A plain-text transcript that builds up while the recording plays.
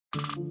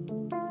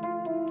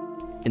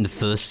In the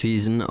first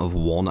season of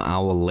 1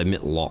 Hour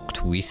Limit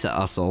Locked, we set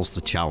ourselves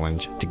the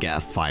challenge to get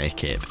a fire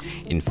cape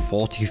in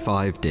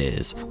 45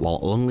 days while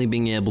only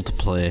being able to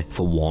play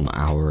for 1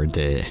 hour a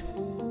day.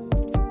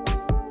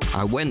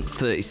 I went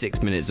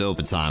 36 minutes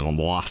overtime on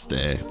the last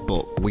day,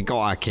 but we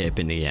got our cape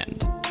in the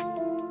end.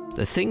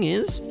 The thing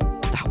is,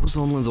 that was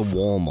only the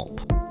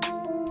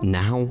warm-up.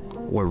 Now,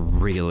 we're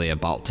really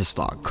about to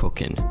start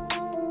cooking.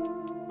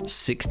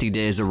 60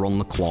 days are on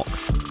the clock,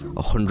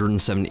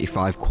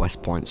 175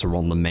 quest points are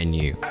on the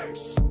menu,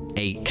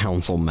 8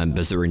 council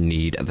members are in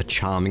need of a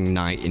charming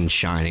knight in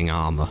shining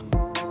armour,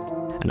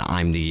 and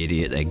I'm the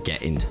idiot they're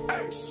getting.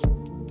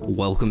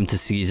 Welcome to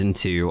season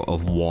 2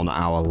 of 1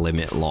 Hour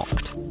Limit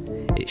Locked.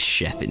 It's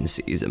chefing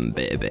season,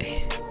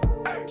 baby.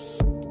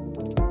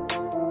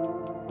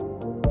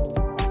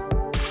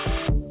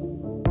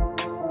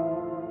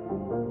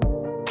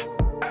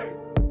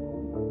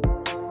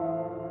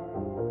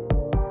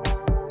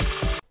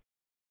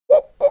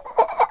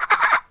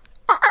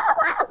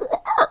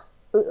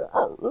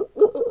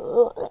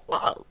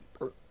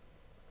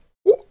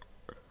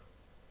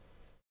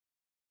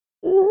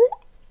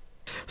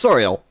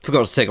 Sorry, I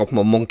forgot to take off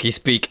my monkey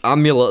speak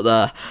amulet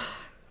there.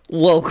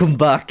 Welcome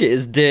back, it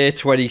is day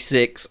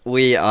 26.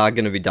 We are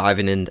going to be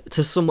diving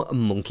into some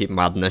monkey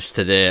madness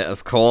today,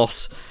 of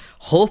course.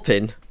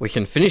 Hoping we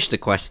can finish the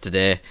quest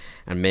today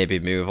and maybe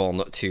move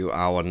on to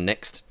our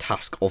next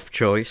task of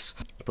choice.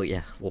 But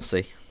yeah, we'll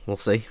see. We'll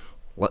see.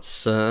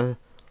 Let's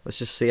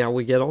just see how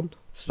we get on.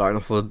 Starting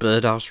off with a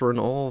birdhouse run,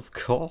 of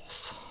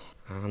course.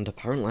 And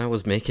apparently I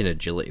was making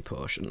agility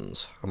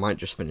potions. I might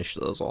just finish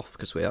those off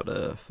because we had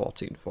a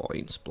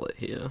 14-14 split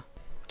here.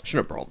 I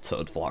shouldn't have brought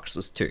toad flax,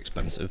 it's too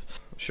expensive.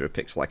 I should have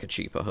picked like a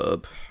cheaper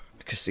herb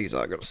because these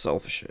are going to sell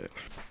for shit.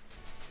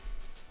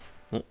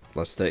 Oh,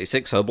 that's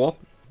 36 herb law.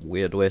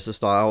 Weird way to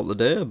start out the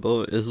day,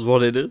 but it is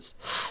what it is.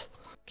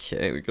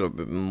 Okay, we got a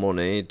bit of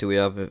money. Do we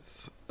have it?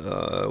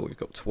 We've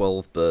got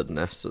 12 bird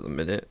nests at the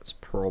minute. It's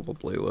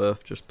probably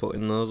worth just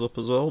putting those up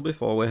as well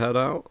before we head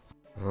out.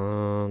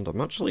 And I'm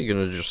actually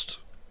gonna just,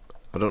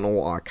 I don't know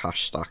what our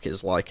cash stack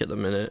is like at the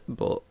minute,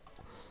 but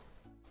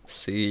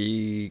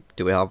see,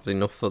 do we have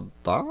enough for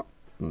that?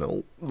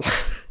 No.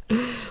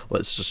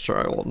 Let's just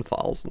try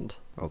 1,000.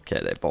 Okay,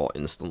 they bought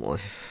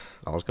instantly.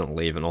 I was gonna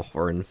leave an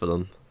offer in for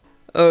them.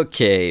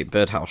 Okay,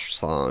 birdhouse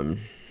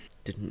time.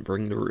 Didn't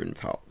bring the rune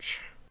pouch.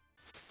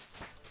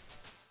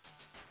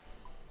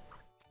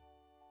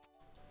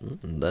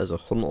 And there's a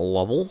hunter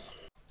level.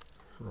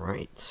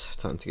 Right,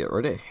 time to get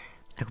ready.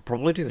 I could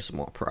probably do some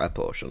more prayer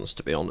potions,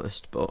 to be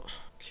honest, but...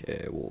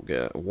 Okay, we'll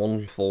get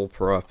 1 full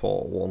prayer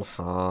pot, 1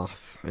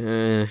 half.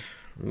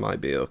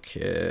 Might be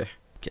okay.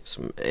 Get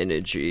some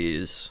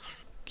energies.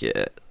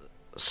 Get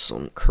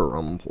some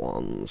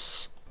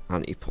crumpons.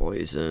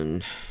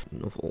 Anti-poison.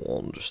 Another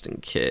one just in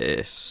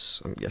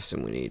case. I'm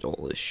guessing we need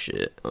all this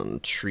shit.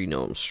 And tree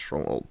gnome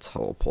stronghold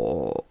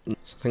teleport.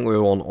 So I think we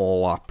want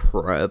all our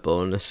prayer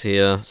bonus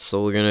here.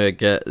 So we're gonna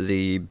get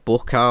the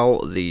book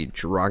out, the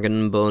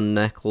dragon bone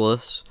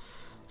necklace.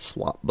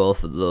 Slap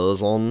both of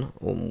those on,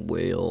 and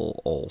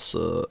we'll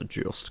also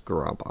just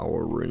grab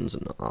our runes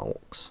and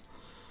alks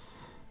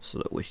so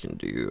that we can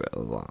do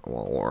that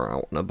while we're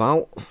out and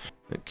about.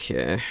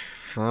 Okay,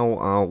 how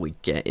are we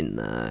getting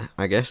there?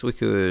 I guess we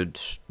could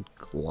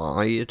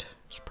glide,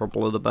 it's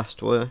probably the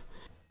best way.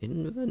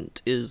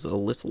 Invent is a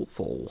little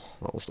full.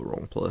 That was the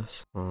wrong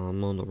place.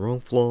 I'm on the wrong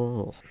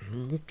floor.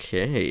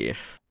 Okay,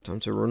 time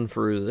to run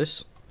through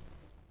this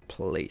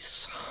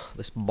place,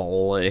 this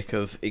ball lake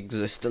of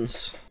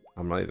existence.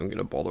 I'm not even going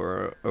to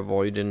bother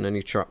avoiding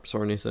any traps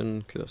or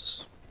anything,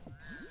 because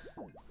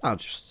I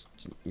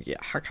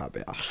can't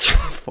be asked.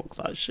 Fuck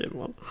that shit,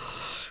 man.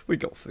 We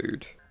got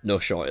food. No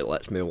shot it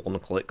lets me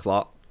one-click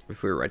that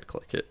if we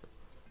red-click it.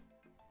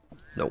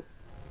 Nope.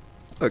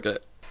 Okay.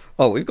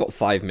 Oh, we've got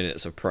 5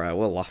 minutes of prayer,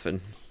 we're laughing.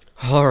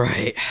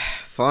 Alright,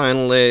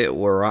 finally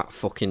we're at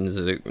fucking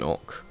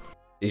Zooknock.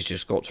 He's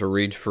just got to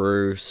read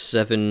through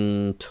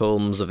 7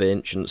 tomes of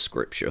ancient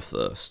scripture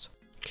first.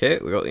 Okay,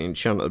 we got the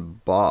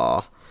enchanted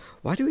bar.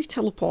 Why do we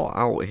teleport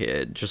out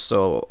here? Just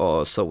so,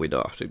 so we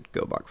don't have to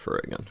go back through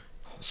it again.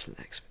 What's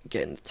next?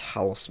 Getting the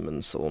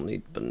talisman, so we'll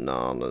need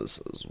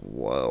bananas as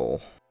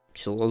well.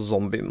 Kill a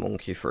zombie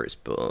monkey for its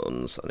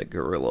bones, and a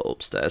gorilla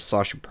upstairs. So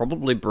I should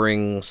probably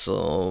bring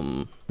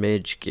some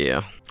mage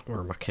gear. Where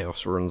are my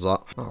chaos runes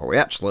at? Oh, we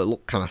actually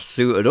look kind of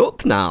suited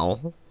up now.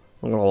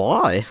 I'm gonna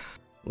lie.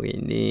 We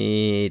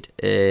need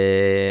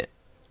a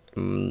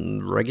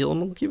regular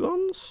monkey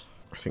bones.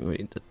 I think we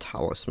need the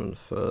talisman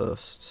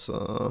first,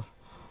 so...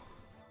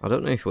 I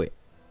don't know if we...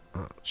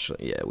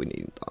 Actually, yeah, we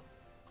need that.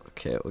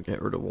 Okay, we'll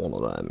get rid of one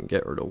of them,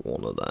 get rid of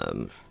one of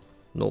them,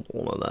 another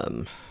one of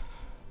them,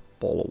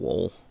 ball of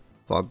wool,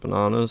 5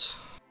 bananas.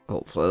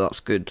 Hopefully that's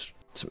good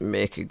to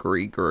make a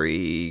gree.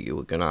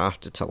 We're gonna have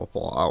to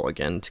teleport out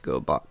again to go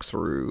back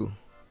through.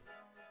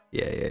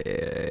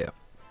 Yeah.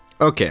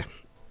 Okay,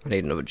 I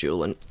need another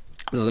dueling.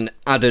 There's an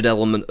added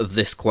element of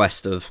this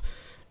quest of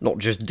not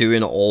just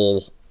doing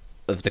all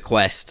of the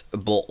quest,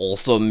 but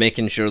also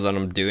making sure that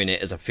I'm doing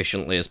it as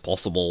efficiently as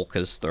possible,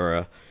 because there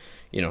are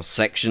you know,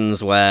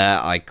 sections where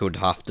I could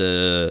have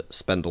to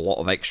spend a lot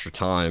of extra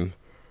time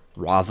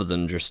rather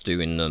than just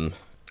doing them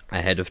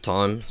ahead of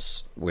time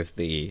with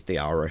the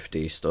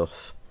RFD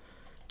stuff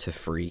to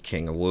free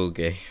King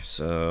Awoogie.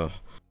 So,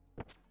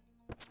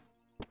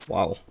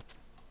 wow,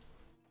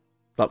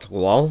 that took a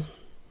while.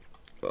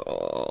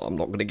 Oh, I'm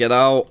not gonna get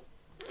out.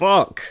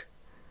 Fuck!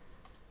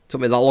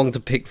 Took me that long to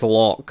pick the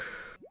lock.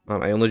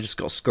 And I only just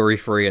got scurry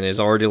free and he's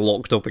already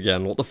locked up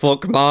again. What the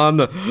fuck,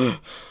 man?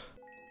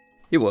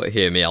 You won't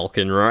hear me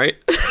alking, right?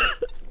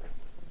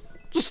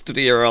 Just stood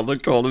here around the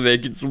corner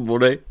making some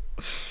money.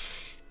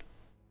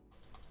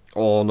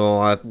 Oh no,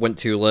 I went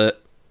too late.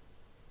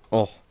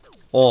 Oh,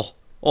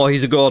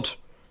 he's a god.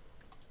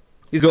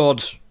 He's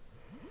god.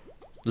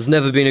 There's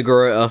never been a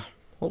greater.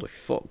 Holy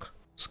fuck.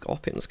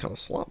 Scorpions kind of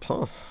slap,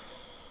 huh?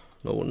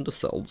 No wonder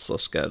Seld's so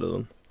scared of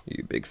them.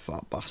 You big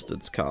fat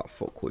bastards can't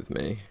fuck with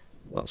me.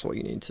 That's what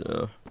you need to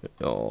know.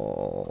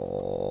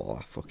 Oh,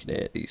 I fucking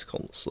hate these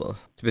cunts though.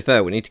 To be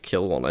fair, we need to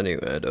kill one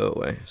anyway, don't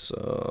we?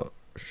 So,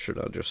 should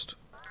I just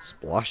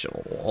splash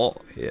a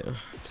lot here?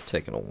 It's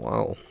taking a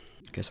while.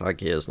 Guess our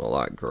gear's not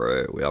that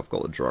great. We have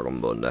got the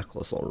Dragon Bone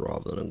necklace on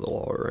rather than a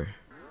glory.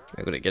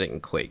 I'm gonna get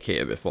it quick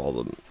here before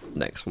the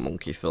next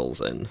monkey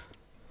fills in.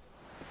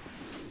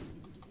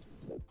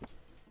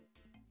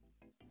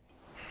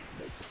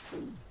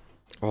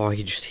 Oh,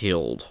 he just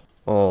healed.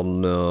 Oh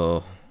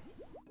no.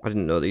 I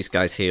didn't know these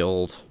guys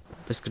healed.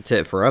 This could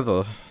take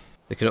forever.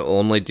 They can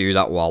only do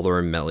that while they're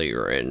in melee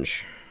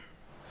range.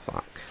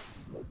 Fuck.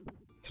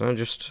 Can I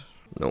just...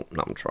 Nope,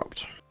 now I'm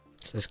trapped.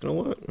 Is this gonna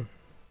work?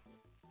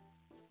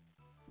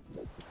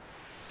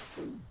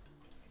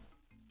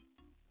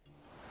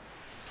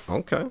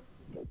 Okay.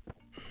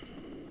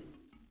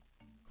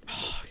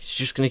 He's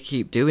just gonna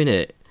keep doing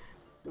it.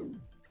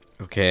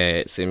 Okay,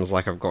 it seems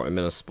like I've got him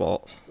in a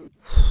spot.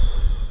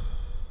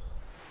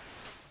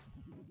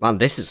 Man,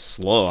 this is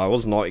slow. I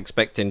was not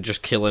expecting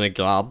just killing a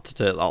guard to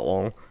take that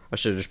long. I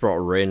should have just brought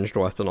a ranged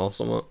weapon or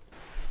something.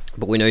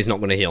 But we know he's not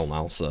going to heal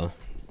now, so...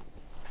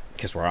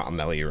 Because we're out of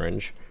melee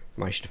range.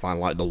 Managed to find,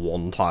 like, the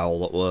one tile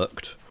that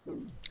worked.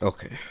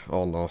 Okay.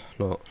 Oh, no.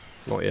 No.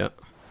 Not yet.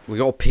 We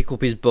gotta pick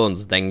up his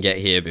buns, then get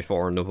here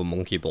before another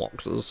monkey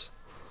blocks us.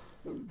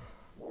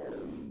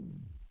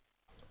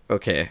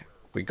 Okay.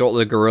 We got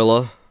the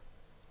gorilla.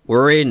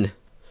 We're in!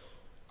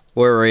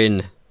 We're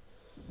in.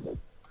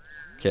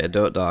 Okay,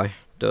 don't die.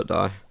 Don't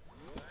die.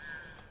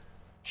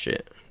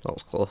 Shit, that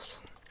was close.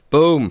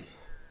 Boom!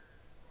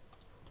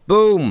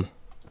 Boom!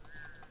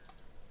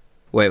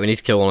 Wait, we need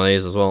to kill one of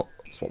these as well.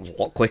 This one's a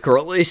lot quicker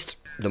at least.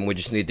 Then we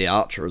just need the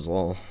archer as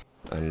well.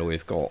 And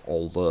we've got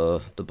all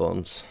the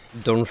bones.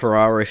 Done for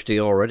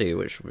RFD already,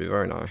 which would be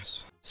very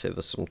nice. Save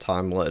us some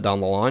time later down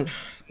the line,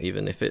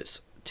 even if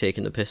it's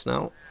taking the piss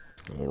now.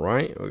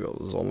 Alright, we got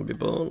the zombie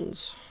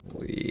bones.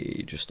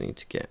 We just need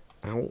to get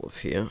out of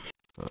here.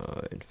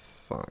 In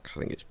fact, I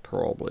think it's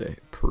probably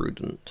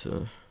prudent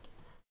to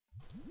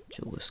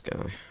kill this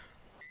guy.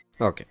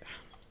 Okay,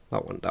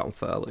 that went down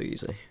fairly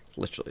easy.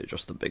 Literally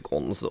just the big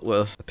ones that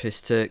were a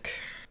piss take.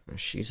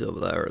 She's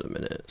over there at the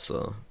minute,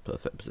 so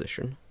perfect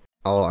position.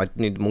 Oh, I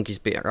need the monkey's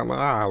beat.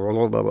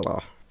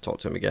 Talk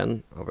to him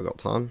again. Have I got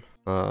time?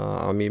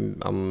 I mean,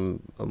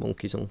 I'm a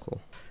monkey's uncle.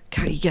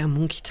 Can you get a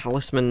monkey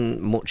talisman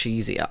much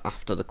easier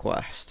after the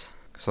quest?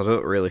 Because I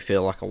don't really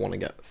feel like I want to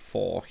get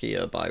 4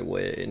 here by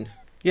waiting.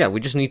 Yeah,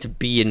 we just need to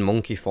be in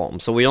monkey form.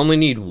 So we only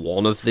need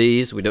 1 of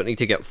these. We don't need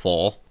to get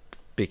 4.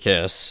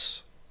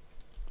 Because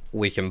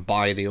we can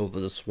buy the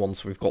others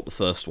once we've got the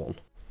first one.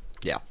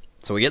 Yeah.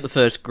 So we get the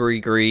first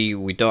gree.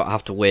 We don't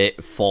have to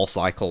wait 4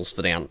 cycles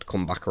for the ant to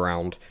come back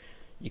around.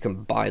 You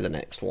can buy the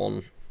next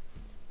one.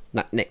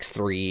 Next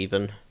 3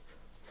 even.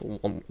 For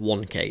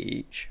 1k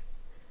each.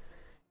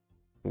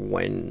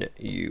 When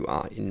you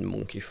are in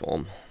monkey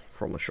form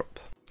from a shop.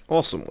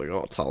 Awesome, we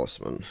got a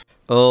talisman.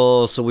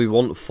 Oh, so we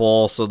want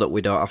 4 so that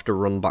we don't have to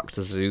run back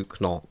to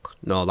Zooknock.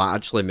 No, that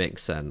actually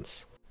makes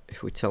sense.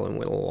 If we tell him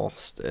we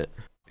lost it,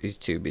 he's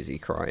too busy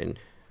crying.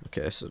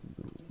 Okay, so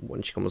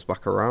when she comes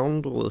back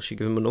around, will she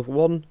give him another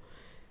one?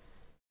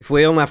 If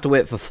we only have to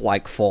wait for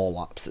like 4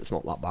 laps, it's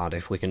not that bad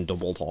if we can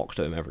double talk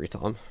to him every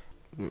time.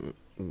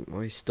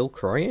 Are he still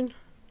crying?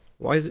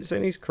 Why is it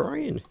saying he's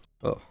crying?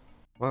 Oh,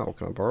 wow,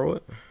 can I borrow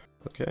it?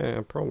 Okay,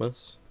 I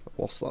promise. I've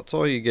lost that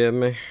toy you gave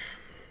me.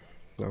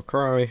 Now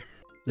cry.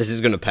 This is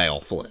going to pay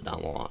off later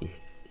down the line.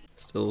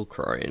 Still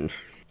crying.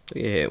 Do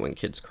you hate when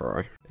kids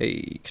cry?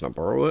 Hey, can I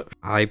borrow it?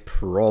 I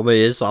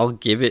promise I'll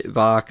give it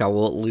back. I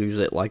won't lose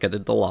it like I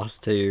did the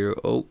last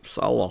 2. Oops,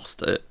 I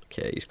lost it.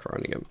 Okay, he's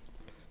crying again.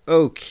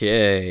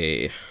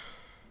 Okay.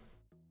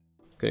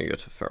 Gonna go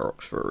to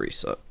Ferox for a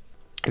reset.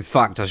 In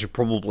fact, I should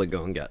probably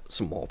go and get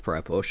some more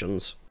prayer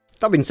potions.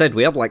 That being said,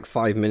 we have like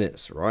 5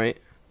 minutes, right?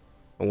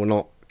 And we're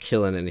not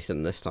killing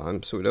anything this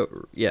time, so we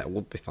don't... Yeah,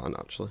 we'll be fine,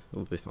 actually.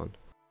 We'll be fine.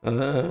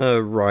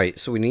 Right,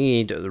 so we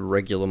need the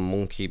regular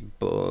monkey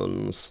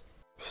bones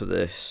for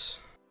this.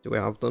 Do we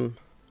have them?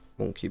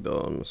 Monkey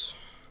bones.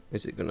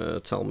 Is it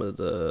gonna tell me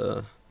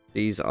the...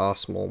 These are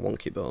small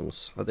monkey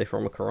bones. Are they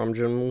from a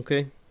Karamjan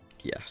monkey?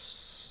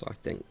 Yes, I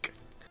think.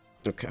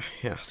 Okay,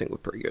 yeah, I think we're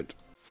pretty good.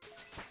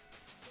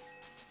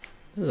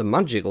 There's a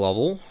magic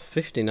level,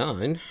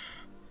 59.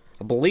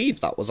 I believe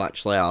that was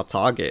actually our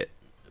target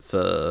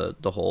for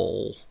the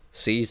whole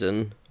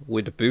season.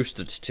 We'd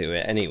boosted to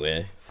it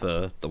anyway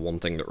for the one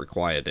thing that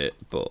required it,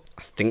 but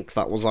I think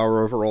that was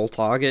our overall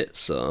target,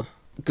 so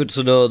good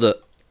to know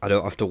that I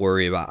don't have to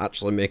worry about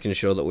actually making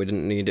sure that we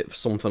didn't need it for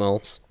something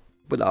else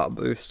without a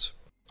boost.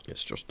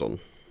 It's just done.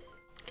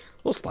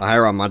 Plus, the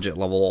higher our magic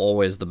level,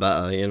 always the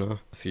better, you know.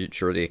 The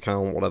future of the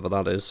account, whatever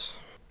that is.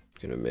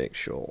 Gonna make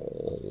sure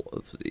all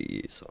of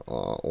these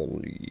are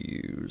on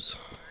use.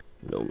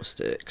 No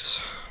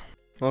mistakes.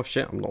 Oh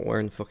shit, I'm not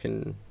wearing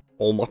fucking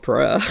all my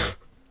prayer.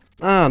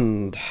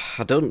 And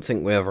I don't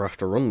think we ever have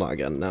to run that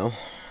again now,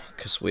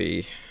 because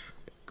we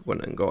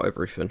went and got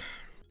everything.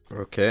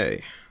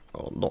 Okay.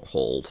 Oh, not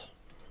hold.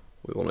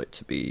 We want it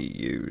to be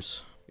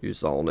use.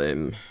 Use that on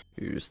him.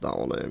 Use that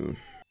on him.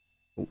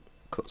 Oh,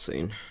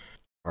 cutscene.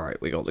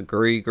 Alright, we got the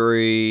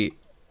Gree.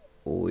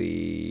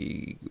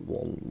 We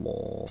want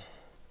more.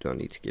 Do I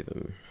need to give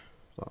him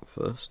that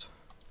first?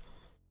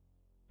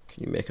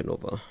 Can you make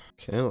another?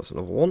 Okay, that's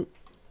another one.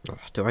 Oh,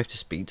 do I have to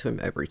speed to him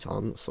every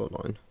time? That's so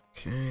annoying.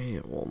 Okay,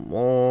 one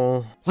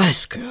more.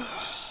 Let's go!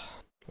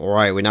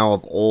 Alright, we now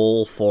have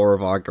all 4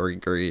 of our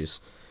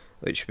Grees,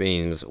 which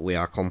means we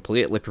are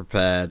completely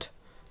prepared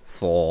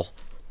for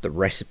the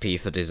recipe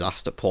for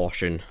disaster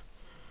portion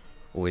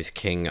with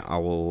King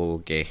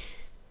Awoge.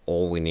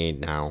 All we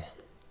need now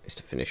is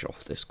to finish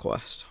off this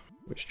quest,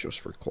 which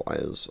just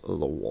requires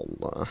the one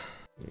there.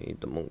 We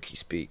need the monkey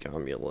speak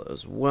amulet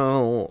as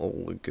well.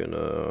 We're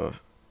gonna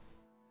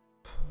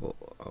put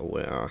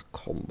away our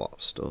combat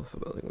stuff. I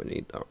don't think we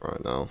need that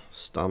right now.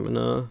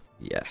 Stamina?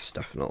 Yes,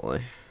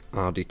 definitely.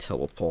 RD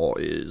teleport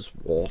is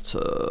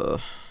water.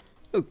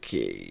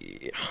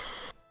 Okay.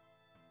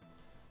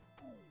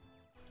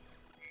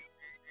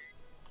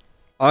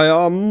 I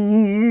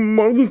am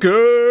monkey!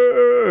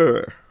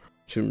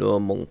 To know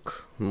monk,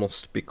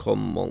 must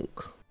become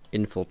monk.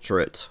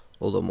 Infiltrate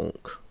other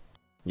monk.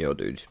 Yo,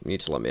 dude, you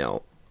need to let me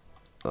out.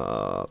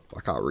 I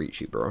can't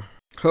reach you, bro.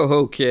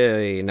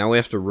 Okay, now we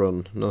have to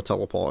run. No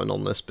teleporting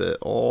on this bit,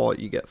 or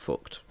you get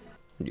fucked.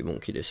 And your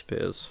monkey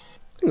disappears.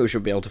 I think we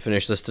should be able to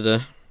finish this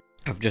today.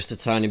 I've just a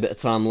tiny bit of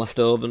time left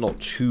over, not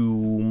too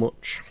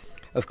much.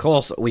 Of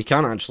course, we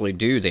can actually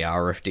do the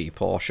RFD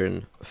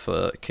portion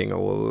for King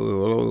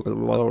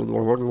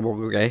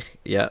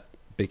yet,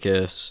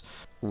 because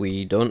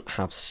we don't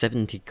have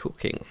 70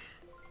 cooking.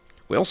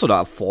 We also don't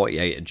have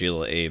 48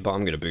 agility, but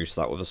I'm going to boost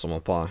that with a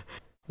summer pie.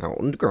 Now,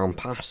 Underground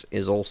Pass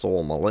is also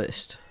on my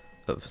list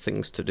of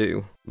things to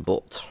do,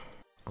 but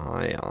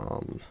I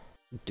am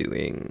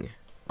doing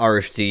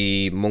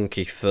RFD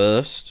Monkey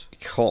first,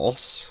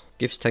 because it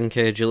gives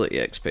 10k agility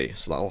XP,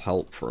 so that'll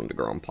help for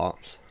Underground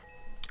Pass.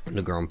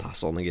 Underground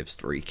Pass only gives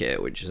 3k,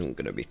 which isn't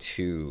going to be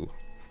too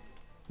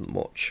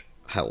much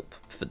help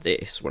for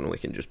this when we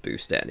can just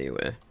boost it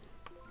anyway.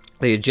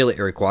 The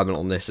agility requirement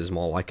on this is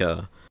more like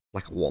a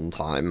one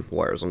time,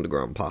 whereas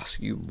Underground Pass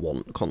you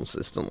want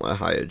consistently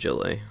high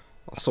agility.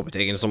 I'll still be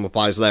taking some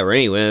applies there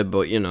anyway,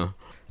 but you know,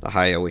 the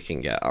higher we can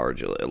get our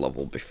agility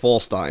level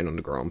before starting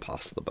Underground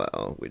Pass, the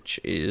better, which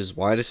is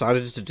why I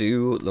decided to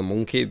do the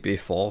monkey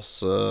before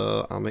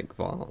Sir Amic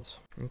Vars.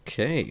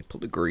 Okay,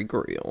 put the Gree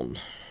on.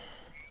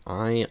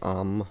 I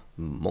am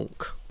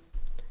monk.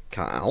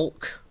 Can't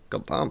elk.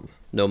 Goddamn.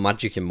 No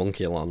magic in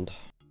Monkey Land.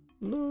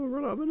 No,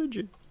 run out of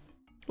energy.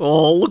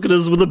 Oh, look at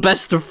us, we're the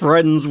best of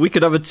friends. We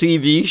could have a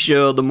TV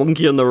show, The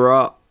Monkey and the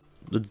Rat.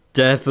 There's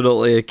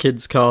definitely a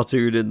kid's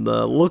cartoon in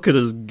there. Look at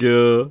us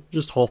go.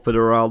 Just hopping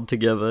around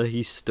together.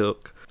 He's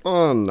stuck.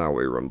 Oh, now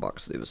we run back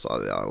to the other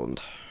side of the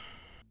island.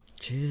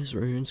 Cheers,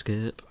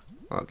 RuneScape.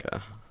 Okay,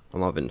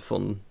 I'm having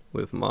fun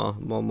with my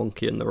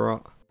Monkey and the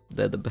Rat.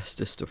 They're the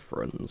bestest of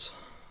friends.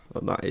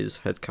 And that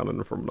is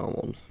headcanon from now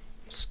on.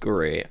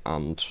 Scurry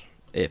and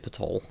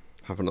Apatol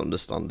have an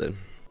understanding.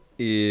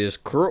 Is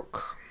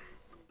Crook.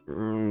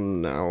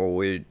 Now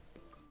we...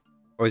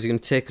 Oh, is he going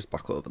to take us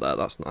back over there?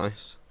 That's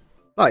nice.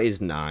 That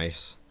is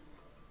nice.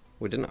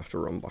 We didn't have to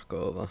run back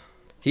over.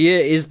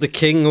 Here is the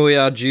king we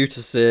are due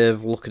to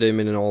save. Look at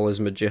him in all his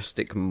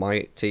majestic,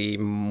 mighty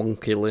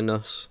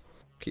monkeliness.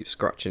 Keeps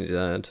scratching his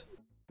head.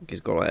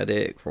 He's got a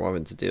headache from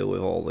having to deal with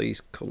all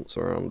these cunts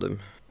around him.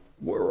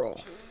 We're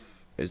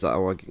off. Is that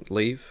how I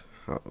leave?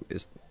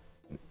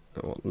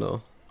 Oh,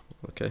 no.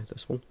 Okay,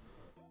 this one.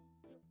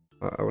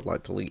 I would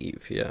like to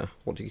leave, yeah.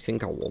 What do you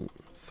think I want?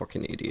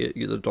 Fucking idiot,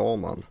 you're the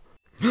doorman.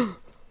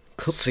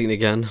 Cutscene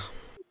again.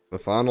 The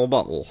final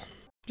battle.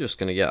 Just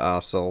gonna get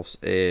ourselves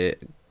a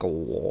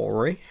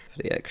glory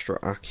for the extra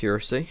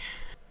accuracy.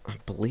 I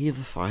believe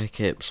the fire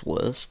cape's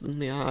worse than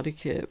the hardy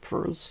cape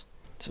for us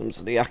in terms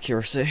of the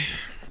accuracy.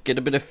 Get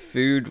a bit of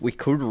food. We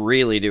could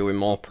really do with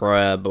more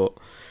prayer, but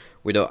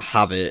we don't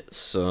have it.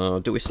 So,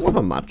 do we still have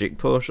a magic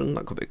potion?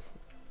 That could be...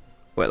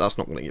 Wait, that's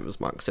not going to give us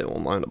max hit.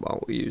 What mind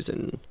about we're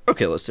using...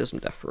 Okay, let's do some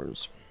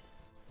deference.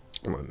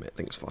 I might make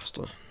things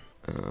faster.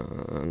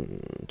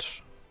 And...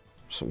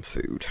 some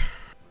food.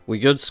 We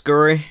good,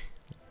 Scurry?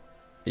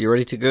 Are you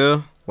ready to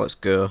go? Let's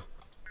go.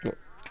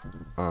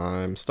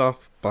 I'm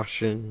stuff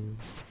bashing.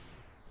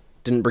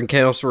 Didn't bring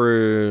chaos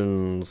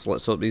runes.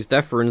 Let's hope these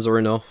death runes are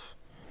enough.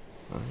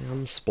 I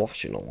am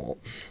splashing a lot.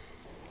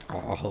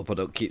 Oh, I hope I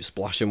don't keep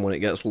splashing when it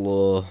gets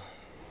low.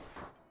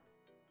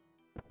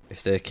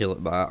 If they kill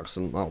it by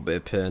accident, that'll be a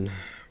pain.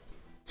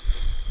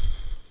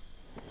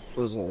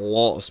 There's a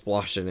lot of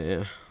splashing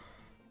here.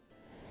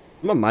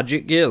 My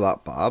magic gear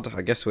that bad?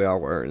 I guess we are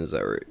wearing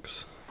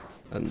Xerix.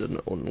 And an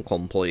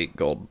incomplete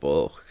god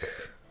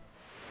book.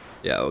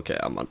 Yeah, okay,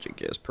 our magic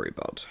gear is pretty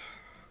bad.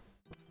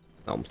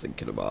 Now I'm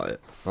thinking about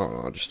it. I don't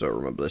know, I just don't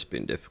remember this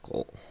being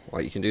difficult.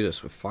 Like, you can do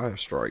this with Fire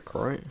Strike,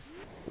 right?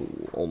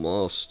 Ooh,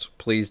 almost.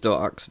 Please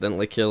don't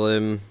accidentally kill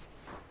him.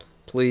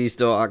 Please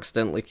don't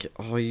accidentally kill.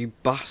 Oh, you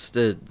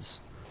bastards.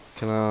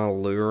 Can I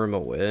lure him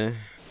away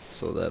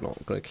so they're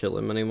not going to kill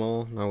him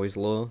anymore now he's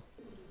low?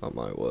 That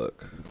might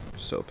work.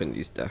 Just hoping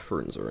these death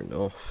runes are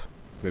enough.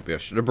 Maybe I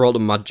should have brought a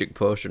magic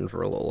potion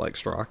for a little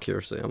extra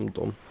accuracy. I'm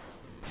dumb.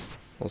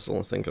 I was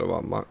only thinking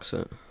about max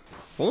it.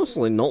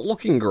 Honestly, not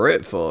looking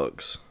great,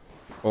 folks.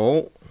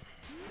 Oh.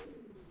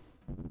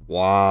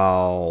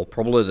 Wow.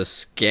 Probably the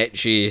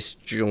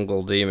sketchiest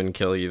jungle demon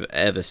kill you've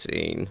ever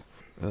seen.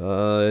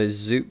 Is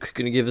Zook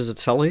gonna give us a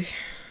tally?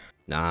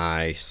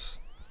 Nice.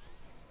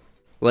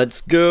 Let's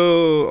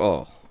go.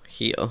 Oh,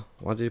 here.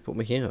 Why did he put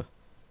me here?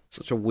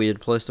 Such a weird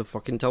place to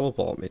fucking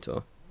teleport me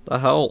to. The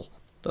hell?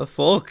 The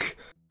fuck?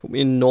 Put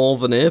me in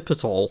Northern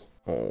Apatol.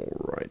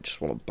 Alright,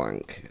 just want to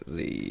bank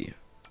the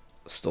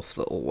stuff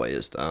that'll weigh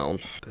us down.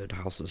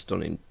 Birdhouse is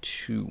done in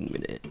 2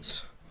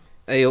 minutes.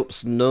 Hey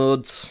ups,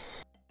 nodes.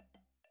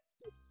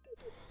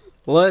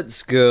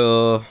 Let's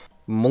go.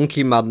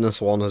 Monkey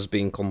Madness 1 has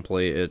been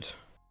completed.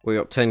 We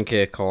got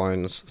 10k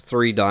coins,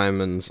 3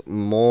 diamonds.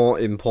 More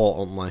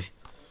importantly,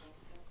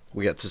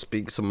 we get to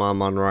speak to my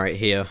man right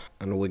here.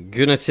 And we're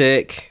gonna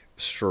take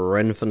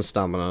strength and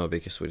stamina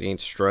because we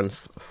need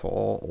strength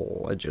for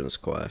Legends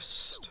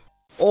Quest.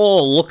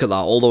 Oh, look at that,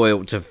 all the way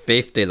up to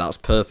 50, that's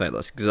perfect,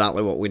 that's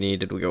exactly what we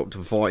needed. We go up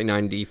to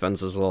 49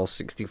 defense as well,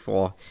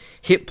 64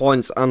 hit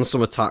points and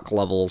some attack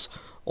levels.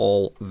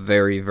 All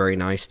very, very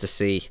nice to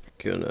see.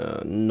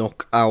 Gonna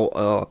knock out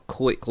a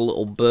quick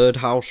little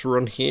birdhouse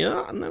run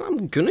here, and then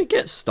I'm gonna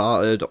get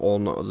started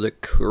on the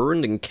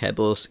Current and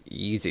Kebos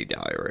Easy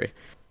Diary.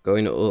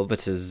 Going over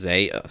to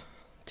Zeta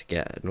to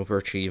get another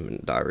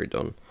achievement diary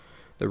done.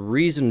 The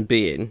reason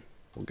being,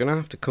 we're gonna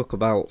have to cook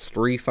about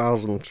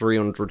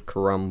 3,300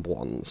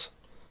 karambwans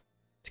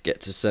to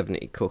get to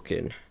 70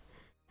 cooking.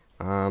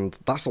 And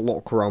that's a lot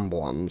of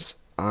karambwans.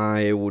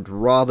 I would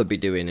rather be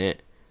doing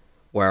it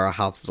where I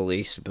have the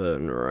least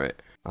burn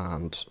rate,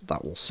 and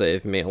that will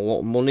save me a lot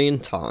of money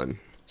and time.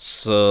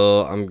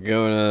 So I'm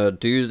gonna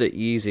do the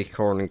easy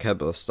Corn and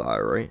Kebos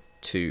diary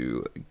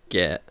to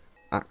get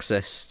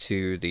access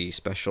to the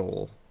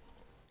special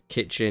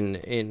kitchen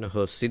in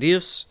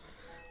Hosidius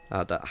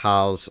that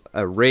has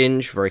a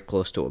range very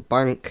close to a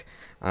bank,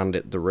 and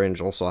the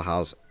range also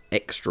has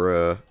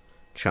extra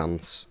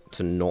chance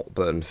to not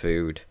burn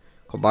food.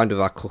 Combined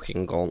with our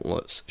cooking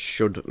gauntlets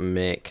should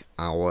make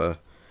our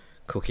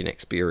cooking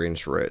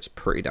experience rates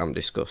pretty damn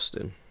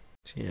disgusting.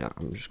 So yeah,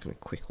 I'm just going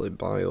to quickly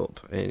buy up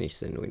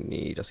anything we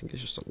need. I think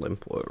it's just a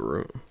limp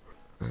route.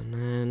 And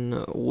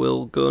then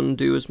we'll go and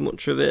do as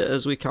much of it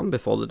as we can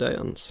before the day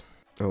ends.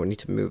 Oh, we need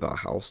to move our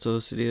house to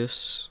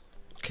Osidius.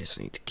 In case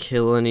I need to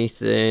kill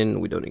anything.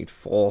 We don't need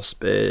 4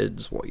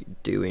 spades. What are you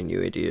doing,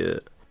 you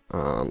idiot?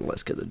 And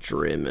let's get the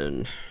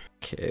Drayman.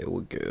 Okay,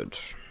 we're good.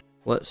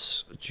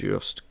 Let's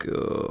just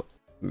go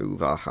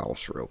move our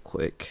house real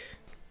quick.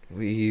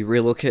 We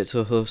relocate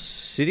to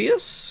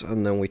Hosidius,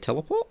 and then we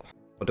teleport?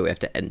 Or do we have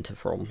to enter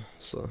from?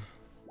 So,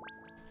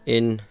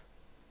 in,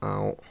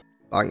 out,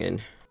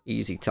 banging.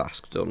 Easy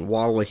task done.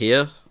 While we're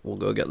here, we'll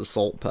go get the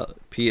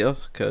saltpeter,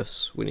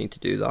 because we need to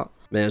do that.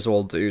 May as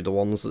well do the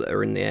ones that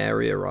are in the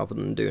area rather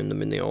than doing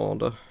them in the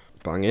order.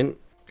 Banging.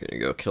 Gonna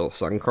go kill a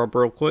sand crab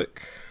real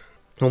quick.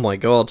 Oh my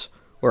god,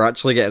 we're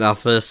actually getting our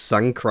first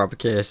sand crab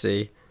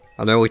KC.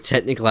 I know we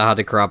technically had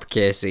a crab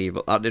KC,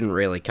 but that didn't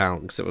really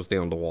count because it was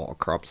the underwater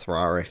crabs for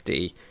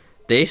RFD.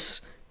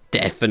 This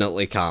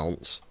definitely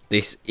counts.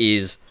 This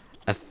is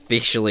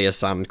officially a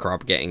sand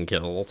crab getting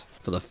killed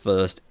for the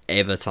first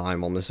ever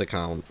time on this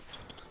account,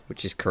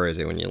 which is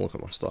crazy when you look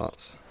at my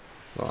stats.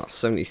 Oh,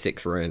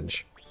 76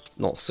 range.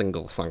 Not a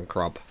single sand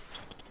crab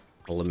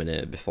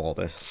eliminated before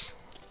this.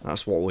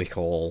 That's what we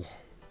call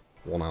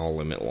 1 hour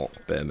limit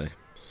lock, baby.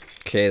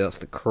 Okay, that's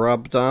the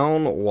crab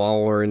down.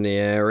 While we're in the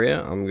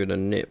area, I'm gonna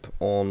nip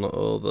on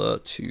over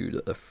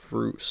to the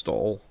fruit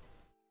stall.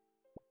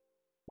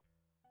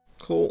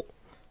 Cool.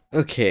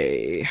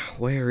 Okay,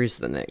 where is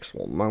the next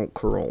one? Mount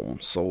Chrome.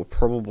 So we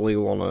probably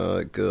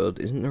wanna go...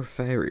 Isn't there a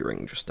fairy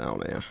ring just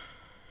down here?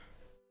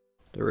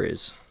 There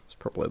is. It's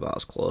probably about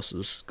as close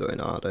as going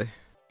Ardy.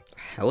 The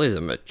hell is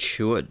a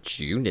mature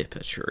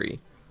juniper tree?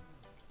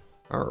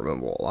 I don't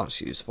remember what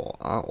that's used for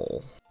at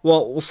all.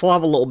 Well, we'll still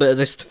have a little bit of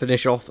this to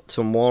finish off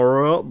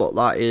tomorrow, but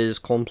that is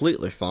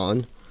completely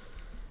fine.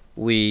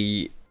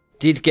 We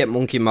did get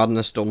Monkey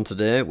Madness done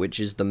today, which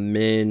is the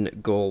main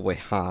goal we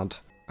had,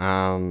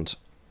 and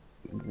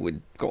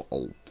we've got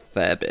a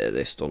fair bit of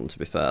this done, to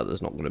be fair.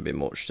 There's not going to be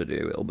much to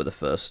do. It'll be the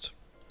first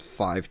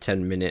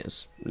 5-10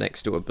 minutes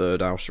next to a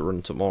birdhouse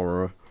run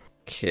tomorrow.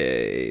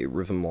 Okay,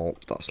 River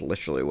Malt, that's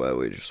literally where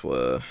we just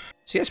were.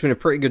 So yeah, it's been a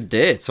pretty good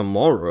day.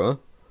 Tomorrow,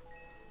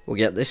 we'll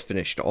get this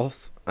finished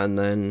off, and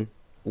then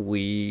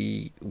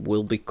we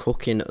will be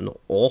cooking an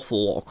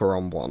awful lot of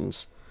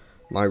crumbs.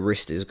 My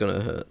wrist is going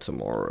to hurt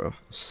tomorrow,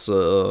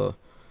 so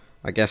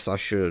I guess I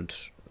should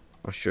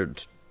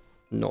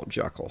not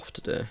jack off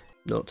today.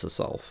 Note to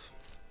self.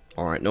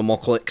 Alright, no more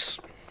clicks.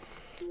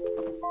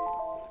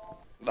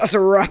 That's a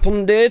wrap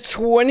on day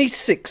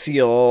 26,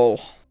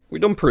 y'all. We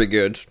done pretty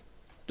good.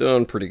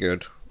 Done pretty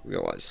good. We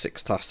got like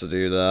 6 tasks to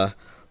do there.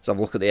 Let's have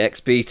a look at the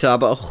XP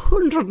tab at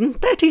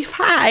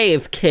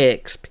 135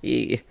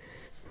 KXP.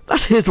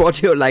 That is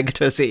what you like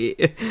to see.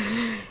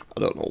 I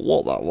don't know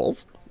what that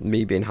was.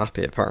 Me being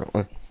happy,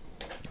 apparently.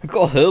 We've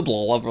got a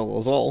Herblore level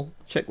as well.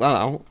 Check that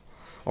out.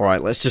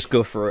 Alright, let's just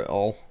go for it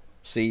all.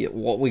 See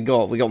what we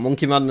got. We got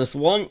Monkey Madness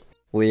 1.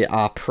 We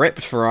are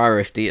prepped for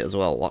RFD as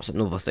well. That's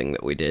another thing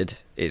that we did,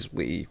 is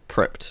we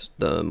prepped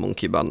the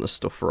Monkey Madness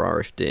stuff for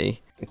RFD.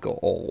 We got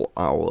all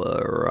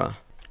our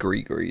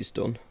Greegrees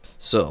done.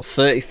 So,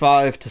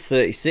 35 to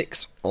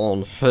 36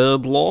 on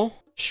Herblore.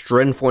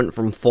 Strength went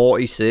from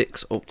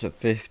 46 up to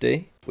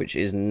 50, which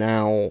is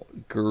now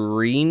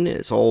green.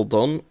 It's all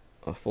done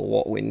for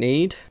what we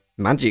need.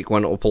 Magic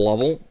went up a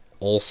level,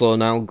 also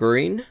now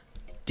green.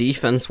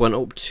 Defense went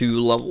up 2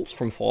 levels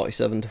from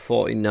 47 to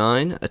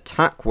 49.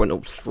 Attack went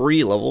up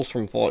 3 levels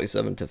from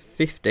 47 to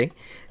 50.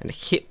 And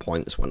hit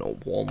points went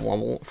up 1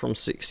 level from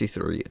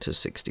 63 to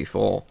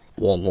 64.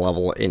 1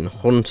 level in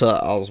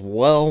Hunter as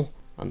well.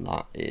 And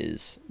that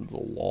is the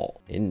lot.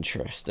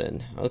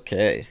 Interesting.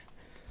 Okay.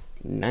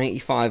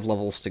 95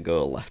 levels to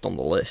go left on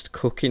the list.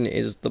 Cooking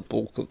is the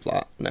bulk of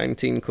that.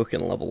 19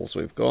 cooking levels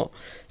we've got.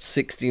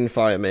 16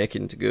 fire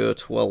making to go.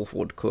 12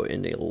 wood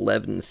cutting.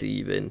 11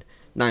 thieving.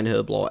 9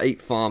 herblore,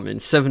 8 farming,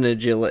 7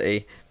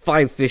 agility,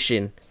 5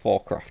 fishing,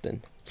 4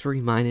 crafting, 3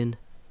 mining,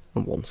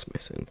 and 1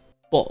 smithing.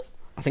 But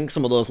I think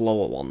some of those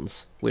lower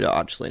ones we don't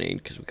actually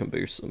need because we can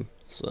boost them,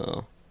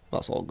 so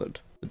that's all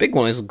good. The big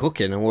one is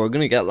cooking, and we're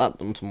going to get that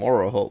done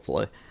tomorrow,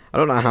 hopefully. I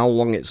don't know how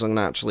long it's going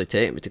to actually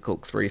take me to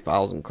cook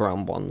 3,000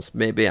 crown ones.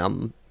 Maybe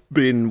I'm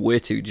being way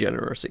too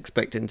generous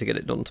expecting to get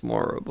it done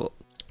tomorrow, but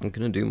I'm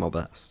going to do my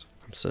best.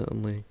 I'm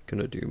certainly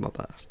gonna do my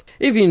best.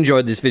 If you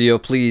enjoyed this video,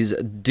 please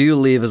do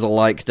leave us a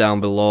like down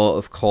below,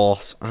 of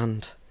course,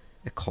 and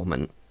a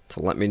comment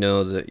to let me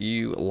know that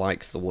you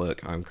like the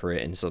work I'm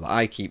creating so that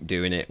I keep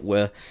doing it.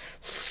 We're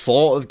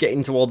sort of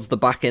getting towards the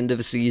back end of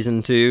a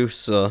season 2,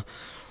 so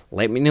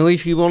let me know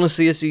if you want to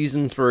see a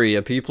season 3.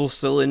 Are people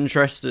still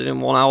interested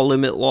in 1 hour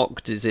limit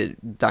locked? Is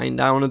it dying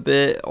down a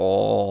bit,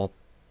 or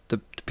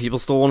do people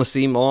still want to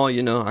see more?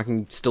 You know, I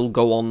can still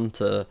go on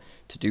to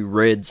do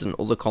raids and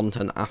other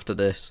content after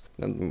this.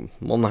 I'm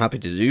more than happy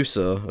to do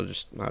so.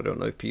 I don't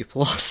know if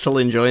people are still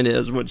enjoying it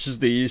as much as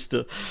they used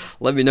to.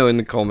 Let me know in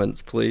the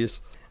comments,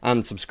 please.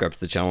 And subscribe to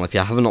the channel if you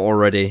haven't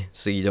already,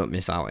 so you don't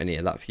miss out any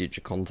of that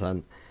future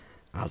content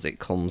as it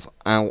comes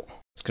out.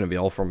 It's going to be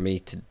all from me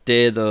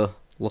today, though.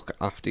 Look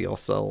after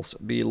yourselves,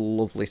 be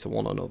lovely to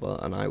one another,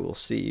 and I will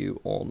see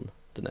you on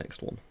the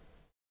next one.